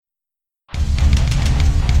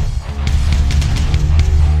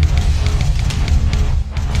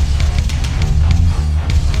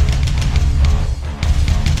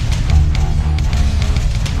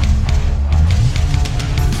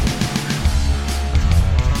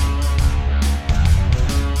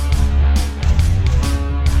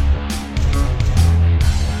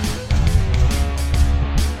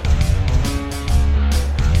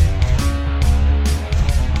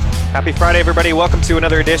Happy Friday, everybody. Welcome to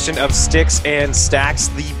another edition of Sticks and Stacks,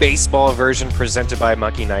 the baseball version presented by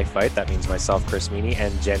Monkey Knife Fight. That means myself, Chris Meany,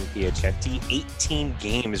 and Jen Piacenti. 18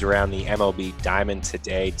 games around the MLB Diamond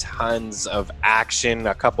today. Tons of action,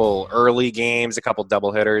 a couple early games, a couple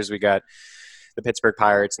doubleheaders. We got the Pittsburgh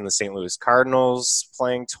Pirates and the St. Louis Cardinals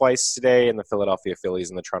playing twice today, and the Philadelphia Phillies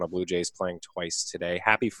and the Toronto Blue Jays playing twice today.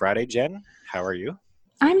 Happy Friday, Jen. How are you?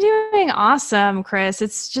 I'm doing awesome, Chris.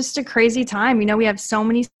 It's just a crazy time. You know, we have so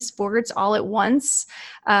many sports all at once.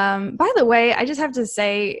 By the way, I just have to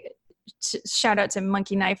say, shout out to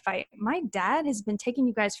Monkey Knife Fight. My dad has been taking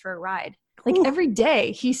you guys for a ride. Like every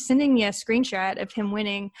day, he's sending me a screenshot of him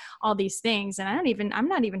winning all these things, and I'm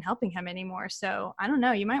not even helping him anymore. So I don't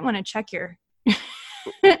know. You might want to check your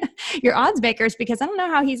your odds makers, because I don't know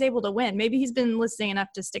how he's able to win. Maybe he's been listening enough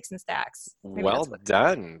to Sticks and Stacks. Maybe well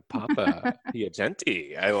done, Papa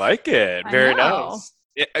Piacenti. I like it. Very nice.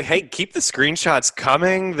 Hey, keep the screenshots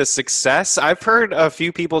coming, the success. I've heard a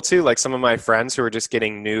few people too, like some of my friends who are just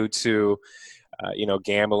getting new to,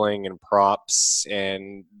 gambling and props,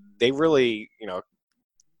 and they really,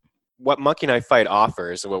 what Monkey Knife Fight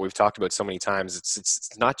offers, and what we've talked about so many times,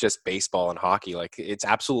 it's not just baseball and hockey. Like, it's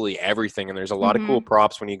absolutely everything, and there's a lot of cool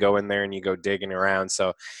props when you go in there and you go digging around.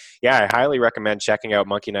 So, yeah, I highly recommend checking out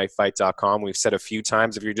monkeyknifefight.com. We've said a few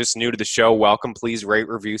times, if you're just new to the show, welcome. Please rate,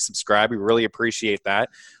 review, subscribe. We really appreciate that,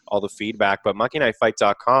 all the feedback. But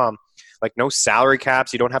monkeyknifefight.com, like, no salary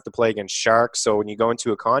caps. You don't have to play against sharks. So when you go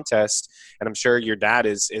into a contest, and I'm sure your dad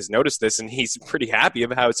is noticed this, and he's pretty happy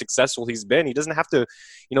of how successful he's been. He doesn't have to,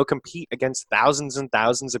 compete against thousands and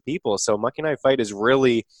thousands of people. So Monkey Knife Fight is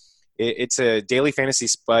really, it's a daily fantasy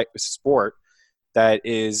sport that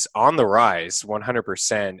is on the rise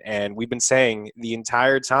 100%. And we've been saying the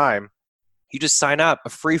entire time, you just sign up, a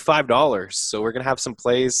free $5. So we're going to have some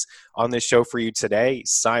plays on this show for you today.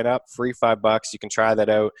 Sign up, free $5. You can try that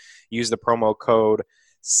out. Use the promo code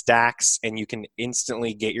STACKS, and you can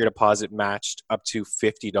instantly get your deposit matched up to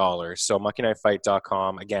 $50. So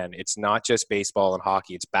monkeyknifefight.com. Again, it's not just baseball and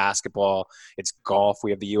hockey. It's basketball. It's golf.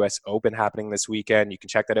 We have the U.S. Open happening this weekend. You can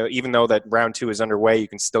check that out. Even though that round 2 is underway, you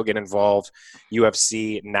can still get involved.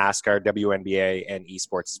 UFC, NASCAR, WNBA, and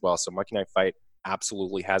esports as well. So Monkey Knife Fight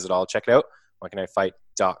absolutely has it all. Check it out.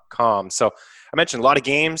 monkeyknifefight.com. So I mentioned a lot of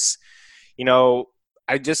games.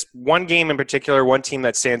 One game in particular, one team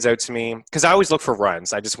that stands out to me, because I always look for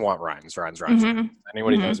runs. I just want runs.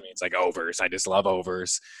 Anybody knows me, it's like overs. I just love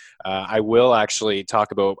overs. I will actually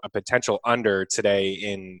talk about a potential under today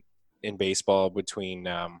in baseball between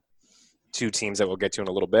two teams that we'll get to in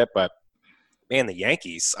a little bit. But man, the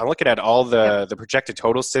Yankees. I'm looking at all the projected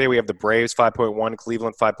totals today. We have the Braves 5.1,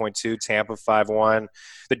 Cleveland 5.2, Tampa 5.1.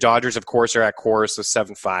 The Dodgers, of course, are at course, so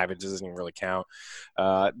 7.5. It doesn't even really count.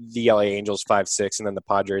 The LA Angels 5.6, and then the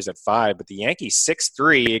Padres at 5. But the Yankees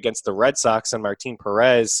 6.3 against the Red Sox and Martin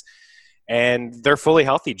Perez. And they're fully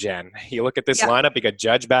healthy, Jen. You look at this lineup, you got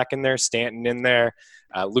Judge back in there, Stanton in there.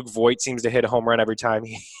 Luke Voit seems to hit a home run every time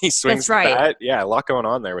he swings the bat. Yeah, a lot going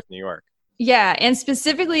on there with New York. Yeah, and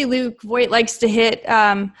specifically Luke Voit likes to hit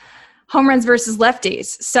home runs versus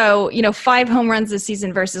lefties. So, 5 home runs this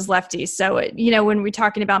season versus lefties. So, when we're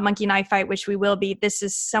talking about Monkey Knife Fight, which we will be, this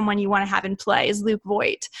is someone you want to have in play, is Luke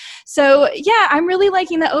Voit. So, yeah, I'm really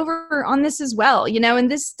liking the over on this as well,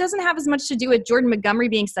 and this doesn't have as much to do with Jordan Montgomery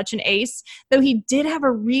being such an ace, though he did have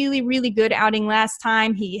a really, really good outing last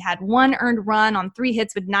time. He had 1 earned run on 3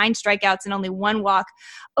 hits with 9 strikeouts and only 1 walk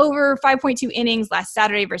over 5.2 innings last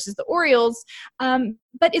Saturday versus the Orioles.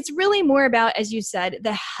 But it's really more about, as you said,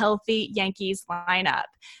 the healthy Yankees lineup.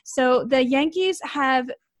 So the Yankees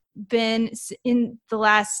have been in the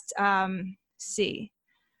last, over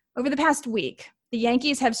the past week, the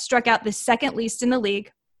Yankees have struck out the second least in the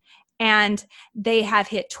league, and they have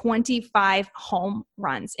hit 25 home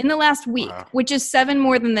runs in the last week, which is 7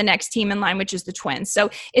 more than the next team in line, which is the Twins. So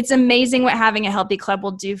it's amazing what having a healthy club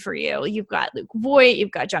will do for you. You've got Luke Voit, you've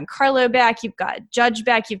got Giancarlo back, you've got Judge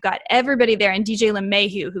back, you've got everybody there, and DJ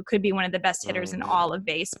LeMahieu, who could be one of the best hitters in all of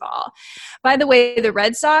baseball. By the way, the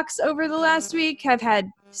Red Sox over the last week have had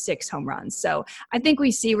 6 home runs. So I think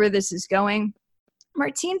we see where this is going.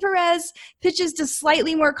 Martin Perez pitches to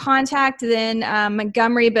slightly more contact than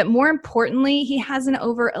Montgomery, but more importantly, he has an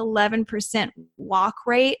over 11% walk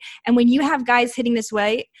rate. And when you have guys hitting this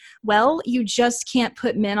way, well, you just can't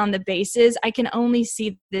put men on the bases. I can only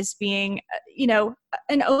see this being,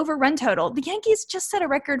 an over run total. The Yankees just set a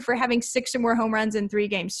record for having 6 or more home runs in 3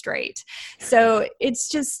 games straight. So it's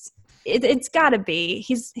just, it's got to be.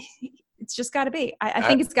 It's just got to be. I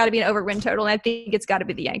think it's got to be an over win total, and I think it's got to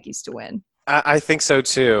be the Yankees to win. I think so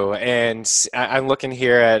too. And I'm looking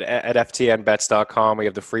here at ftnbets.com. We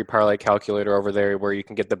have the free parlay calculator over there where you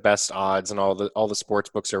can get the best odds, and all the sports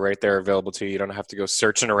books are right there available to you. You don't have to go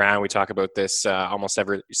searching around. We talk about this almost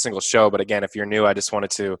every single show. But again, if you're new, I just wanted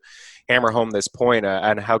to hammer home this point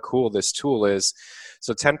and how cool this tool is.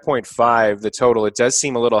 So 10.5, the total, it does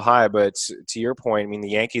seem a little high, but to your point, I mean, the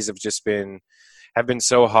Yankees have been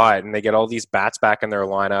so hot, and they get all these bats back in their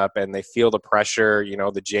lineup, and they feel the pressure. You know,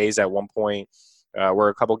 the Jays at one point were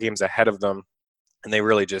a couple games ahead of them, and they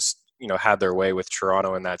really just, had their way with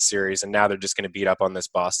Toronto in that series. And now they're just going to beat up on this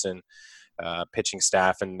Boston pitching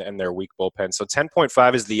staff and their weak bullpen. So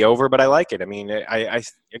 10.5 is the over, but I like it. I mean, I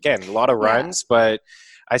again, a lot of runs, but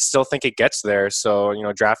I still think it gets there. So,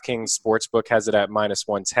 DraftKings Sportsbook has it at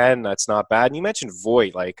 -110. That's not bad. And you mentioned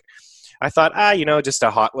Voit, like, I thought, just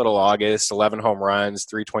a hot little August, 11 home runs,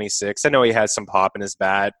 326. I know he has some pop in his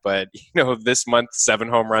bat, but, this month, 7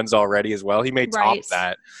 home runs already as well. He may top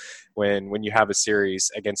that when you have a series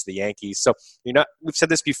against the Yankees. So, we've said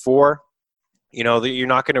this before, that you're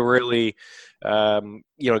not going to really,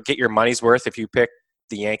 get your money's worth if you pick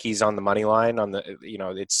the Yankees on the money line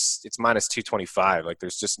it's -225. Like,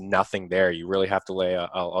 there's just nothing there. You really have to lay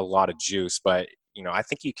a lot of juice, but I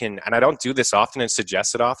think you can, and I don't do this often and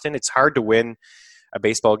suggest it often. It's hard to win a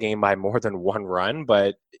baseball game by more than 1 run,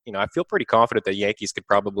 but I feel pretty confident that Yankees could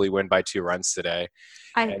probably win by 2 runs today.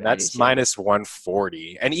 And that's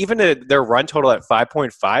 -140. And even their run total at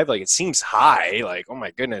 5.5, like, it seems high. Like, oh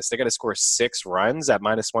my goodness, they got to score 6 runs at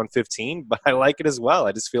 -115, but I like it as well.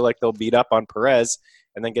 I just feel like they'll beat up on Perez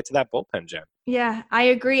and then get to that bullpen, Jen. Yeah, I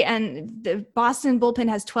agree. And the Boston bullpen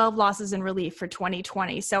has 12 losses in relief for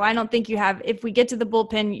 2020. So I don't think if we get to the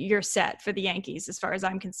bullpen, you're set for the Yankees as far as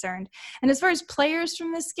I'm concerned. And as far as players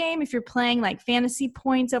from this game, if you're playing like fantasy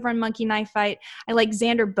points over on Monkey Knife Fight, I like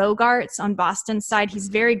Xander Bogaerts on Boston's side. He's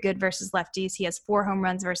very good versus lefties. He has 4 home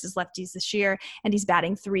runs versus lefties this year, and he's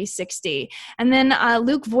batting .360. And then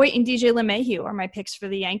Luke Voit and DJ LeMahieu are my picks for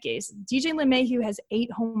the Yankees. DJ LeMahieu has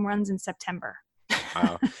 8 home runs in September.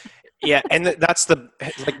 Wow. Yeah, and that's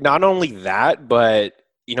not only that, but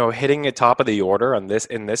hitting the top of the order in this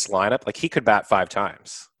lineup, like, he could bat 5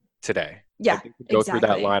 times today. Yeah, go through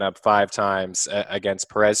that lineup 5 times against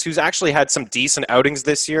Perez, who's actually had some decent outings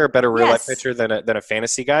this year, a better real-life pitcher than a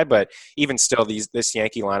fantasy guy. But even still, this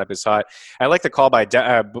Yankee lineup is hot. I like the call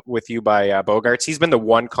with you by Bogaerts. He's been the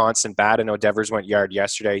one constant bat. I know Devers went yard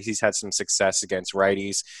yesterday. He's had some success against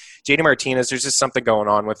righties. JD Martinez, there's just something going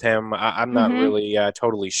on with him. I'm not really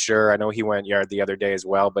totally sure. I know he went yard the other day as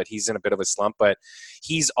well, but he's in a bit of a slump. But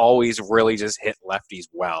he's always really just hit lefties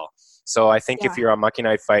well. So I think if you're on Monkey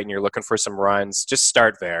Knife Fight and you're looking for some runs, just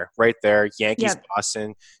start there, right there. Yankees,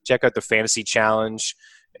 Boston. Check out the Fantasy Challenge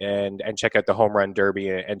and check out the Home Run Derby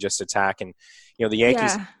and just attack. And, the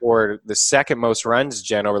Yankees scored the second most runs,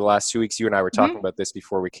 Jen, over the last 2 weeks. You and I were talking about this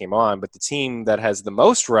before we came on. But the team that has the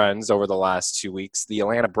most runs over the last 2 weeks, the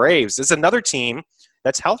Atlanta Braves, is another team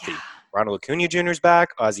that's healthy. Ronald Acuna Jr. is back.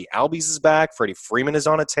 Ozzie Albies is back. Freddie Freeman is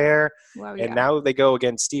on a tear. And now they go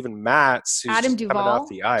against Steven Matz, who's Adam coming off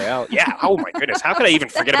the IL. Yeah. Oh, my goodness. How could I even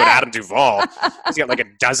forget about Adam Duvall? He's got like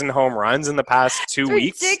a dozen home runs in the past 2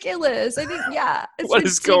 weeks. Ridiculous. I think, what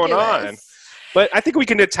is going on? But I think we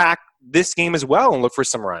can attack this game as well and look for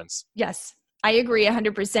some runs. Yes. I agree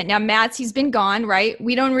 100%. Now, Matz, he's been gone, right?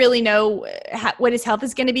 We don't really know what his health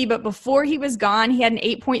is going to be, but before he was gone, he had an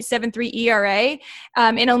 8.73 ERA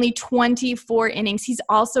in only 24 innings. He's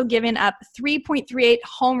also given up 3.38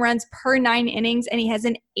 home runs per 9 innings, and he has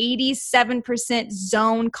an 87%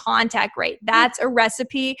 zone contact rate. That's a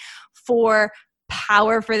recipe for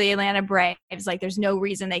power for the Atlanta Braves. Like, there's no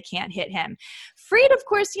reason they can't hit him. Fried, of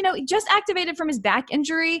course, just activated from his back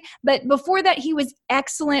injury, but before that, he was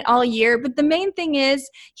excellent all year. But the main thing is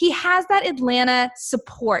he has that Atlanta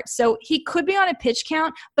support. So he could be on a pitch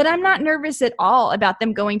count, but I'm not nervous at all about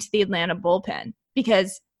them going to the Atlanta bullpen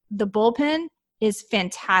because the bullpen is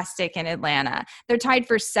fantastic in Atlanta. They're tied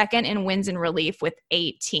for second in wins in relief with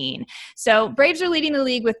 18. So Braves are leading the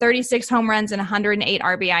league with 36 home runs and 108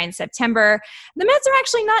 RBI in September. The Mets are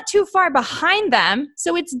actually not too far behind them.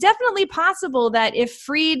 So it's definitely possible that if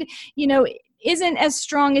Fried, isn't as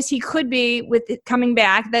strong as he could be with it coming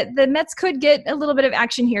back, that the Mets could get a little bit of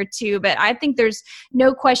action here too. But I think there's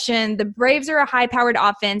no question the Braves are a high-powered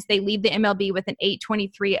offense. They lead the MLB with an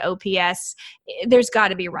 823 OPS. There's got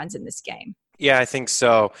to be runs in this game. Yeah, I think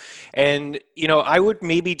so. And, I would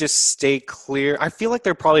maybe just stay clear. I feel like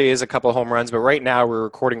there probably is a couple home runs, but right now we're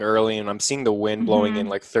recording early and I'm seeing the wind blowing in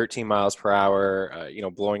like 13 miles per hour,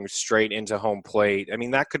 blowing straight into home plate. I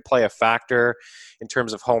mean, that could play a factor in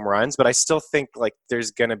terms of home runs, but I still think like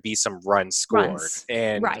there's going to be some runs scored.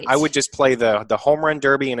 And right. I would just play the home run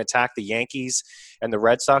derby and attack the Yankees and the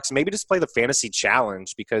Red Sox. Maybe just play the fantasy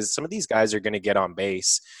challenge because some of these guys are going to get on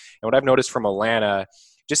base. And what I've noticed from Atlanta,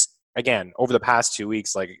 just again, over the past 2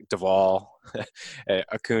 weeks, like Duvall,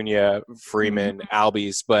 Acuna, Freeman,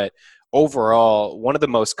 Albies, but overall, one of the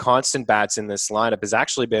most constant bats in this lineup has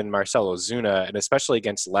actually been Marcell Ozuna, and especially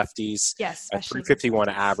against lefties. Yes, a 351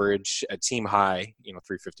 average, a team high,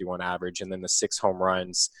 351 average, and then the 6 home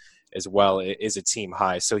runs as well is a team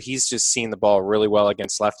high. So he's just seen the ball really well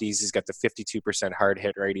against lefties. He's got the 52% hard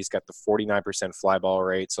hit rate. He's got the 49% fly ball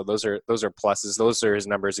rate. So those are pluses. Those are his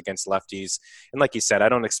numbers against lefties. And like you said, I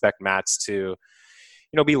don't expect Mats to,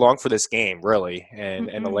 be long for this game really. And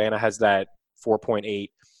Atlanta has that 4.8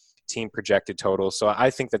 team projected total. So I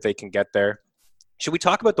think that they can get there. Should we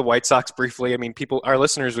talk about the White Sox briefly? I mean, our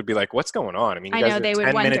listeners would be like, what's going on? I mean, you guys are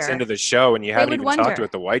 10 minutes into the show and you haven't even talked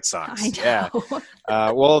about the White Sox. I know.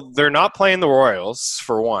 Yeah. Well, they're not playing the Royals,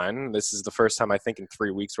 for one. This is the first time, I think, in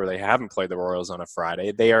 3 weeks where they haven't played the Royals on a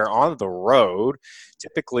Friday. They are on the road.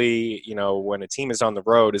 Typically, when a team is on the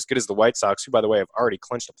road, as good as the White Sox, who, by the way, have already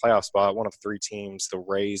clinched a playoff spot, one of 3 teams, the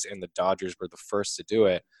Rays and the Dodgers, were the first to do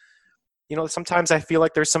it. Sometimes I feel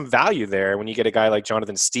like there's some value there. When you get a guy like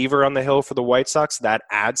Jonathan Stever on the hill for the White Sox, that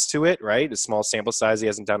adds to it, right? A small sample size. He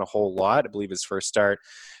hasn't done a whole lot. I believe his first start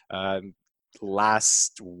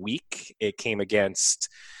last week, it came against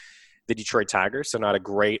the Detroit Tigers, so not a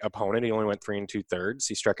great opponent. He only went 3 2/3.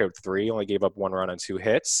 He struck out 3, only gave up 1 run on 2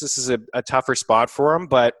 hits. This is a tougher spot for him,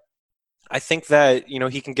 but I think that,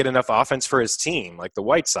 he can get enough offense for his team, like the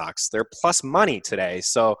White Sox. They're plus money today,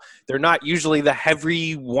 so they're not usually the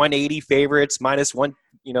heavy 180 favorites, minus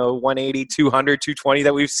 180, 200, 220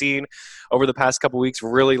 that we've seen over the past couple weeks,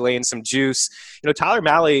 really laying some juice. Tyler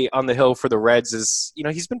Mahle on the hill for the Reds is,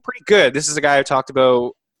 he's been pretty good. This is a guy I talked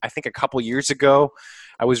about, I think, a couple years ago.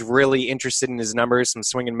 I was really interested in his numbers, some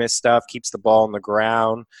swing and miss stuff, keeps the ball on the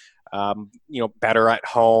ground, better at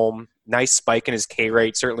home. Nice spike in his K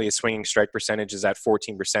rate. Certainly his swinging strike percentage is at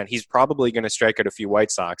 14%. He's probably going to strike out a few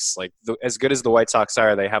White Sox. Like as good as the White Sox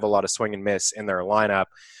are, they have a lot of swing and miss in their lineup.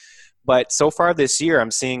 But so far this year,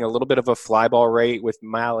 I'm seeing a little bit of a fly ball rate with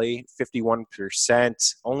Mahle,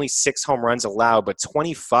 51%. Only 6 home runs allowed, but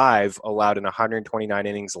 25 allowed in 129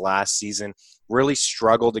 innings last season. Really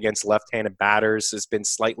struggled against left-handed batters. Has been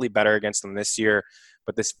slightly better against them this year,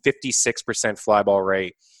 but this 56% fly ball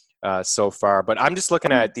rate so far. But I'm just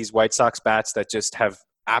looking at these White Sox bats that just have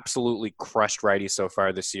absolutely crushed righties so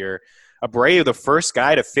far this year. Abreu, the first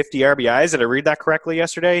guy to 50 RBIs. Did I read that correctly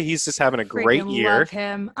yesterday? He's just having a great year. Love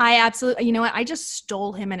him. I absolutely, you know what? I just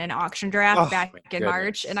stole him in an auction draft back in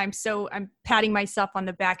March, and I'm patting myself on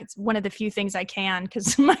the back. It's one of the few things I can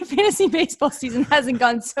because my fantasy baseball season hasn't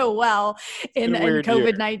gone so well in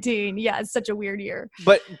COVID-19. Yeah, it's such a weird year.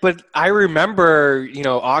 But I remember,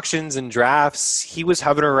 auctions and drafts, he was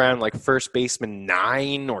hovering around like first baseman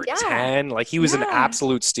 9 or 10. Like he was an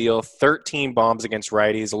absolute steal. 13 bombs against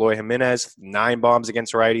righties. Eloy Jimenez, 9 bombs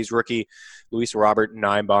against righties. Rookie Luis Robert,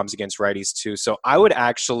 9 bombs against righties too. So I would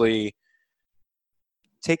actually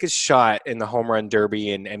take a shot in the home run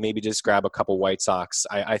derby and maybe just grab a couple White Sox.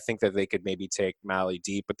 I think that they could maybe take Mahle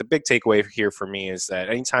deep. But the big takeaway here for me is that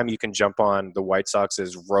anytime you can jump on the White Sox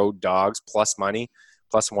as road dogs plus money,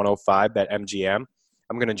 plus 105 at MGM,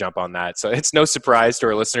 I'm going to jump on that. So it's no surprise to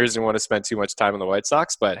our listeners who want to spend too much time on the White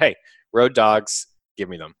Sox. But hey, road dogs, give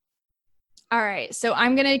me them. All right, so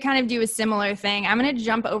I'm going to kind of do a similar thing. I'm going to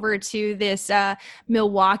jump over to this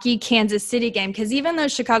Milwaukee-Kansas City game because even though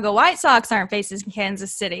Chicago White Sox aren't facing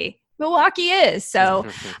Kansas City, Milwaukee is. So,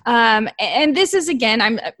 and this is,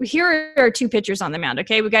 again, here are 2 pitchers on the mound,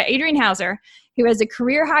 okay? We've got Adrian Hauser, who has a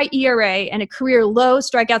career-high ERA and a career-low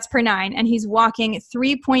strikeouts per 9, and he's walking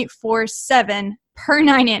 3.47 per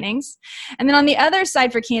 9 innings. And then on the other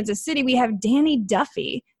side for Kansas City, we have Danny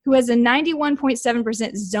Duffy, who has a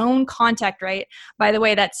 91.7% zone contact rate. By the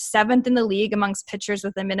way, that's 7th in the league amongst pitchers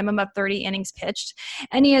with a minimum of 30 innings pitched.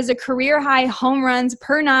 And he has a career-high home runs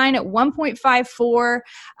per 9 at 1.54.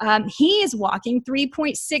 He is walking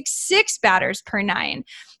 3.66 batters per 9.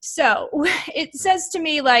 So it says to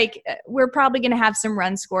me like we're probably going to have some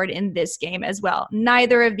runs scored in this game as well.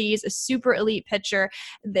 Neither of these a super elite pitcher.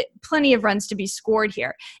 Plenty of runs to be scored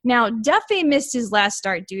here. Now, Duffy missed his last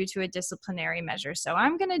start due to a disciplinary measure. So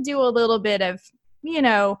I'm going to do a little bit of,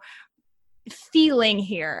 feeling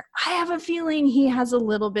here. I have a feeling he has a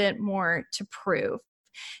little bit more to prove.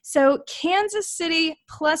 So Kansas City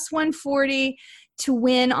plus 140 to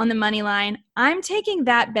win on the money line. I'm taking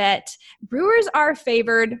that bet. Brewers are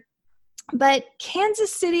favored, but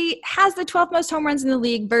Kansas City has the 12th most home runs in the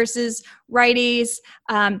league versus righties.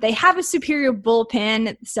 They have a superior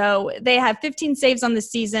bullpen, so they have 15 saves on the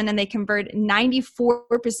season, and they convert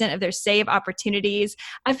 94% of their save opportunities.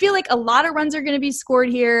 I feel like a lot of runs are going to be scored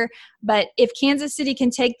here, but if Kansas City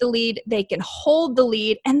can take the lead, they can hold the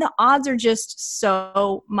lead, and the odds are just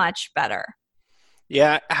so much better.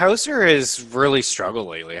 Yeah, Hauser has really struggled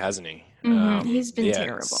lately, hasn't he? He's been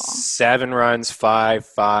terrible. 7 runs, 5,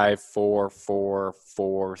 5, 4, 4,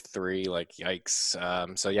 4, 3. Like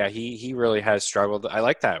yikes. So yeah, he really has struggled. I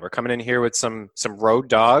like that. We're coming in here with some road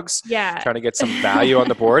dogs. Yeah, trying to get some value on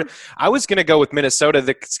the board. I was going to go with Minnesota.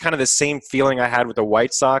 It's kind of the same feeling I had with the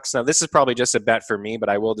White Sox. Now this is probably just a bet for me, but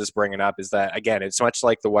I will just bring it up. Is that again? It's much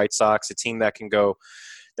like the White Sox, a team that can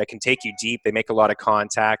take you deep. They make a lot of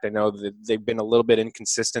contact. I know that they've been a little bit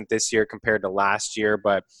inconsistent this year compared to last year,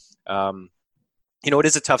 but it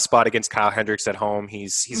is a tough spot against Kyle Hendricks at home.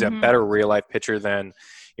 He's a better real life pitcher than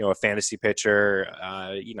a fantasy pitcher.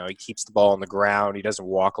 He keeps the ball on the ground. He doesn't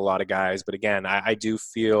walk a lot of guys. But again, I do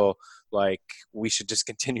feel like we should just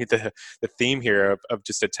continue the theme here of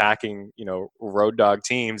just attacking road dog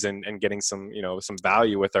teams and getting some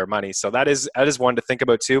value with our money. So that is one to think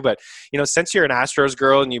about too. But since you're an Astros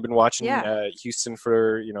girl and you've been watching Houston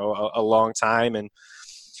for a long time, and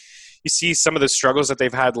you see some of the struggles that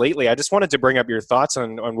they've had lately, I just wanted to bring up your thoughts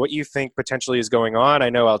on what you think potentially is going on. I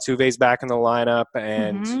know Altuve's back in the lineup,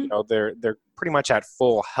 and they're pretty much at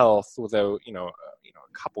full health without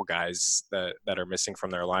a couple guys that are missing from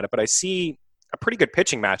their lineup. But I see a pretty good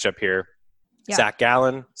pitching matchup here. Yeah. Zach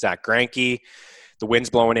Gallen, Zach Greinke. The wind's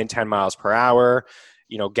blowing in 10 miles per hour.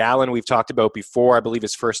 Gallen, we've talked about before. I believe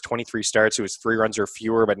his first 23 starts, it was 3 runs or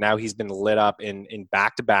fewer, but now he's been lit up in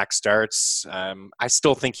back-to-back starts. I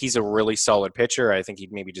still think he's a really solid pitcher. I think he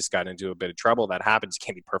maybe just got into a bit of trouble. That happens.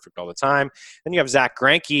 Can't be perfect all the time. Then you have Zach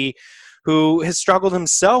Greinke, who has struggled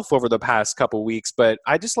himself over the past couple weeks. But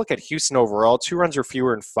I just look at Houston overall, 2 runs or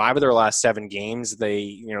fewer in 5 of their last 7 games.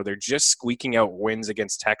 They're just squeaking out wins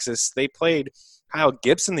against Texas. They played Kyle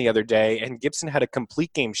Gibson the other day, and Gibson had a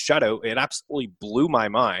complete game shutout. It absolutely blew my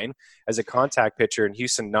mind as a contact pitcher, and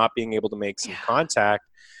Houston not being able to make some contact.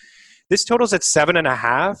 This total's at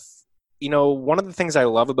 7.5. One of the things I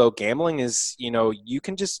love about gambling is, you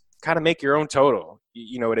can just kind of make your own total.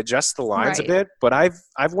 It adjusts the lines a bit, but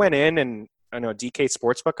I've went in, and I know DK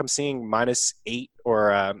Sportsbook, I'm seeing -8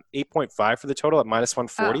 or 8.5 for the total at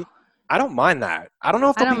 -140. I don't mind that. I don't know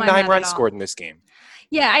if there'll be 9 runs scored in this game.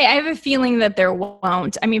 Yeah, I have a feeling that there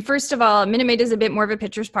won't. I mean, first of all, Minute Maid is a bit more of a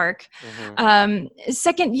pitcher's park.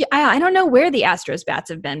 Second, I don't know where the Astros bats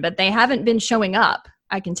have been, but they haven't been showing up.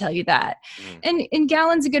 I can tell you that. And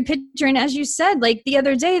Gallen's a good pitcher. And as you said, like the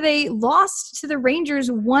other day, they lost to the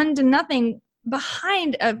Rangers 1-0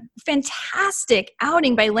 behind a fantastic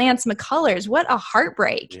outing by Lance McCullers. What a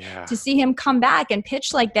heartbreak to see him come back and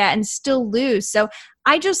pitch like that and still lose. So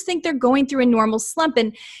I just think they're going through a normal slump.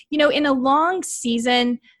 And, in a long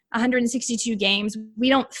season, 162 games, we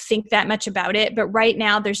don't think that much about it. But right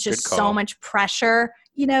now there's just so much pressure,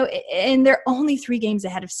 and they're only 3 games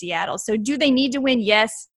ahead of Seattle. So do they need to win?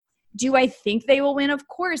 Yes. Do I think they will win? Of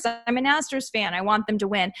course. I'm an Astros fan. I want them to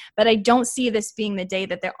win. But I don't see this being the day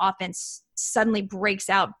that their offense suddenly breaks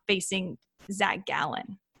out facing Zach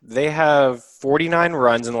Gallen. They have 49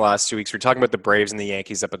 runs in the last 2 weeks. We're talking about the Braves and the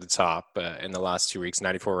Yankees up at the top in the last 2 weeks.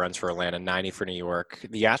 94 runs for Atlanta, 90 for New York.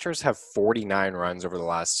 The Astros have 49 runs over the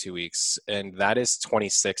last 2 weeks, and that is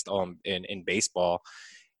 26th in baseball.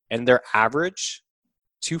 And their average,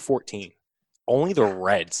 214. Only the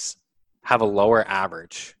Reds have a lower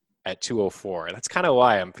average at 204. And that's kind of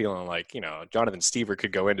why I'm feeling like, Jonathan Stever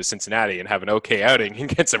could go into Cincinnati and have an okay outing and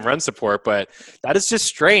get some run support. But that is just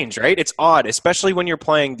strange, right? It's odd, especially when you're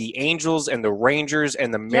playing the Angels and the Rangers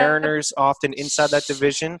and the Mariners often inside that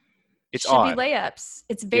division. It's odd. Should be layups.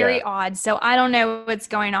 It's very odd. So I don't know what's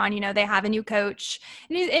going on. They have a new coach.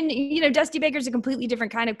 And Dusty Baker's a completely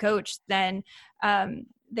different kind of coach than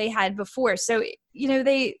they had before. So,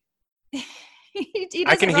 he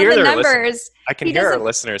doesn't run the numbers. I can hear our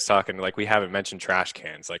listeners talking like we haven't mentioned trash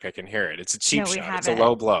cans. Like I can hear it. It's a cheap shot. It's a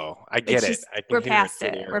low blow. I get it. We're past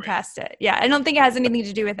it. We're past it. Yeah, I don't think it has anything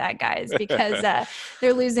to do with that, guys, because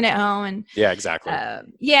they're losing at home. And yeah, exactly.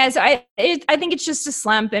 So I think it's just a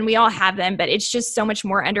slump, and we all have them, but it's just so much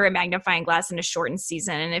more under a magnifying glass in a shortened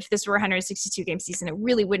season. And if this were a 162 game season, it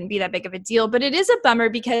really wouldn't be that big of a deal. But it is a bummer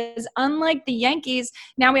because unlike the Yankees,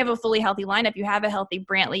 now we have a fully healthy lineup. You have a healthy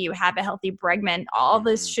Brantley. You have a healthy Bregman. All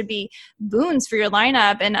this should be boons for your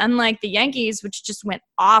lineup. And unlike the Yankees, which just went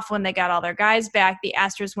off when they got all their guys back, the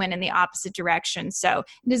Astros went in the opposite direction. So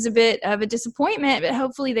it is a bit of a disappointment, but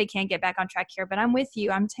hopefully they can get back on track here. But I'm with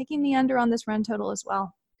you. I'm taking the under on this run total as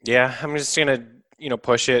well. Yeah, I'm just going to,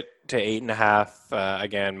 push it to 8.5.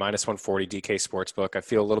 Again, -140 DK Sportsbook. I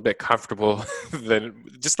feel a little bit comfortable than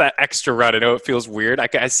just that extra run. I know it feels weird.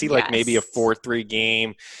 I see like maybe a 4-3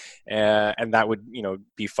 game. And that would,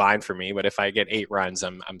 be fine for me. But if I get 8 runs,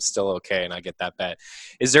 I'm still okay, and I get that bet.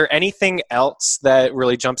 Is there anything else that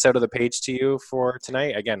really jumps out of the page to you for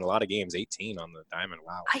tonight? Again, a lot of games, 18 on the diamond.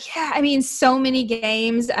 Wow. Yeah, I mean, so many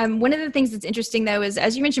games. One of the things that's interesting, though, is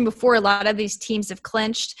as you mentioned before, a lot of these teams have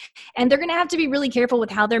clinched, and they're going to have to be really careful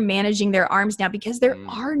with how they're managing their arms now because there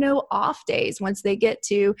are no off days once they get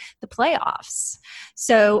to the playoffs.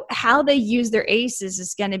 So how they use their aces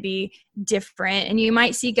is going to be different, and you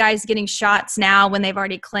might see guys getting shots now when they've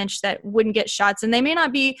already clinched that wouldn't get shots, and they may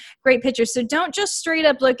not be great pitchers. So don't just straight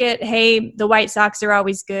up look at, hey, the White Sox are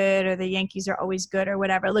always good or the Yankees are always good or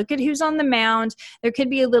whatever. Look at who's on the mound. There could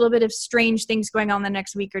be a little bit of strange things going on the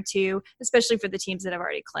next week or two, especially for the teams that have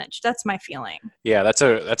already clinched. That's my feeling. Yeah, that's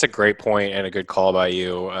a great point and a good call by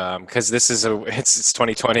you, because this is it's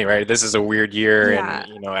 2020, right? This is a weird year,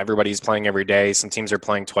 and everybody's playing every day. Some teams are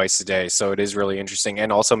playing twice a day, so it is really interesting,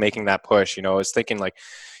 and also making that push. I was thinking like,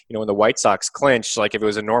 when the White Sox clinched, like if it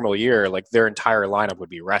was a normal year, like their entire lineup would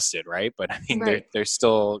be rested, right? But I mean, they're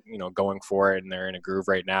still, going for it, and they're in a groove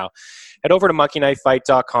right now. Head over to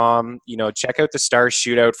monkeyknifefight.com, check out the Stars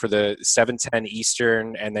Shootout for the 7:10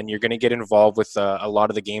 Eastern, and then you're going to get involved with a lot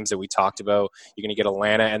of the games that we talked about. You're going to get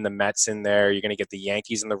Atlanta and the Mets in there. You're going to get the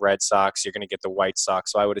Yankees and the Red Sox. You're going to get the White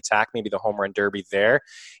Sox. So I would attack maybe the Home Run Derby there.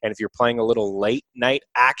 And if you're playing a little late night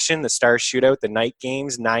action, the Stars Shootout, the night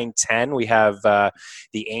games, 9-10, we have the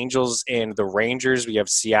Angels and the Rangers. We have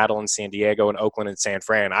Seattle and San Diego and Oakland and San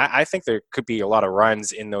Fran. I think there could be a lot of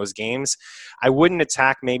runs in those games. I wouldn't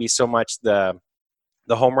attack maybe so much the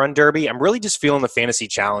Home Run Derby. I'm really just feeling the fantasy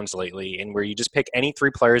challenge lately, and where you just pick any 3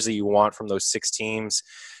 players that you want from those 6 teams,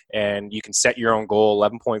 and you can set your own goal,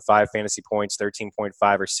 11.5 fantasy points,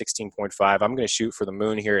 13.5 or 16.5. I'm going to shoot for the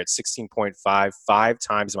moon here at 16.5, 5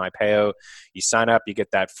 times my payout. You sign up, you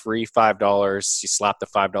get that free $5. You slap the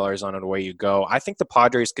 $5 on it, away you go. I think the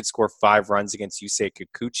Padres could score 5 runs against Yusei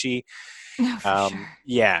Kikuchi. Sure.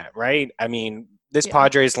 Yeah, right? I mean, this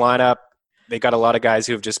Padres lineup, they got a lot of guys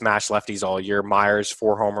who have just mashed lefties all year. Myers,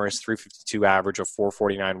 4 homers, 352 average, a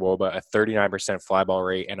 449 WOBA, a 39% fly ball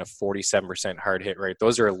rate, and a 47% hard hit rate.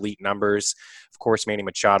 Those are elite numbers. Of course, Manny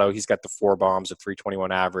Machado, he's got the 4 bombs, a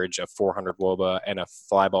 321 average, a 400 WOBA, and a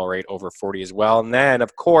fly ball rate over 40 as well. And then,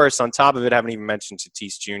 of course, on top of it, I haven't even mentioned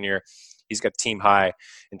Tatis Jr., he's got team high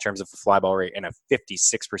in terms of the fly ball rate and a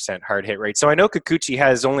 56% hard hit rate. So I know Kikuchi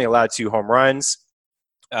has only allowed 2 home runs.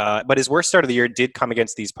 But his worst start of the year did come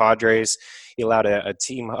against these Padres. He allowed a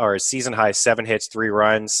team or a season high 7 hits, 3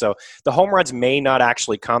 runs. So the home runs may not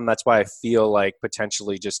actually come. That's why I feel like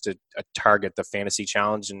potentially just to target the fantasy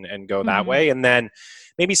challenge and go that way. And then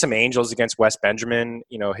maybe some Angels against Wes Benjamin.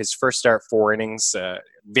 His first start, 4 innings,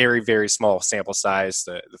 very, very small sample size,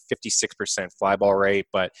 the 56% fly ball rate,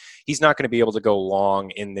 but he's not going to be able to go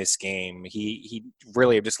long in this game. He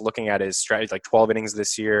really, just looking at his strategy, like 12 innings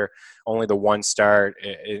this year, only the 1 start.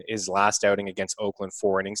 His last outing against Oakland,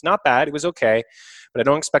 4 innings. Not bad. It was okay, but I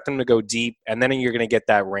don't expect him to go deep. And then you're going to get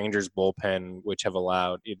that Rangers bullpen, which have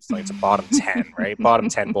allowed, it's a bottom 10, right? Bottom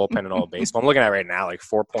 10 bullpen in all of baseball. I'm looking at it right now, like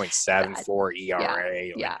 4.74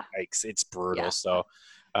 ERA. It's brutal. So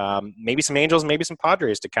maybe some Angels, maybe some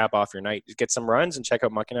Padres to cap off your night. Just get some runs and check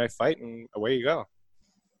out Monkey Knife Fight, and away you go.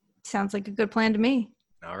 Sounds like a good plan to me.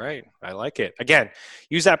 All right. I like it. Again,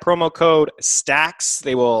 use that promo code STACKS.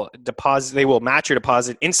 They will match your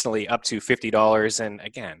deposit instantly up to $50. And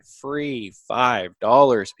again, free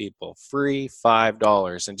 $5, people. Free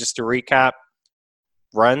 $5. And just to recap,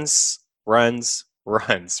 runs,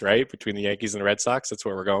 right? Between the Yankees and the Red Sox. That's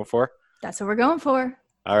what we're going for. That's what we're going for.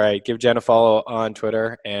 All right. Give Jen a follow on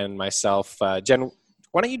Twitter and myself. Jen,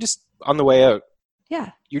 why don't you just, on the way out?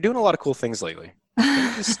 Yeah. You're doing a lot of cool things lately.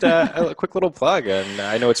 just a quick little plug. And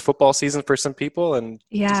I know it's football season for some people, and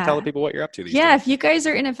just tell the people what you're up to these days. If you guys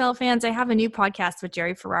are NFL fans, I have a new podcast with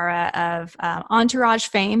Jerry Ferrara of Entourage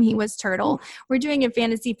fame. He was Turtle. We're doing a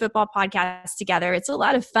fantasy football podcast together. It's a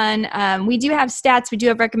lot of fun. We do have stats. We do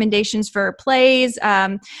have recommendations for plays,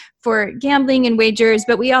 for gambling and wagers,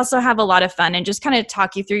 but we also have a lot of fun and just kind of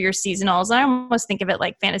talk you through your seasonals. I almost think of it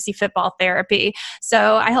like fantasy football therapy.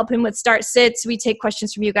 So I help him with start sits. We take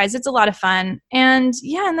questions from you guys. It's a lot of fun. And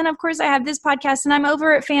then of course I have this podcast, and I'm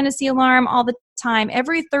over at Fantasy Alarm all the time.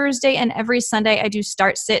 Every Thursday and every Sunday I do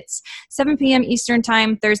start sits, 7 p.m. Eastern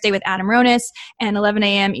time, Thursday with Adam Ronis, and 11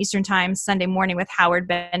 a.m. Eastern time, Sunday morning with Howard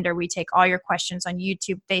Bender. We take all your questions on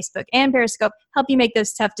YouTube, Facebook, and Periscope, help you make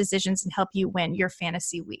those tough decisions and help you win your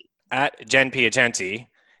fantasy week. At Jen Piagenti.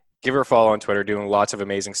 Give her a follow on Twitter, doing lots of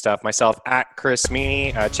amazing stuff. Myself, at Chris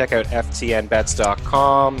Meany. Check out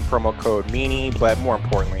ftnbets.com, promo code Meany, but more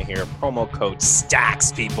importantly here, promo code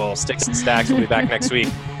STACKS, people. Sticks and Stacks. We'll be back next week.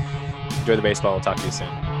 Enjoy the baseball. We'll talk to you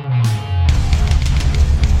soon.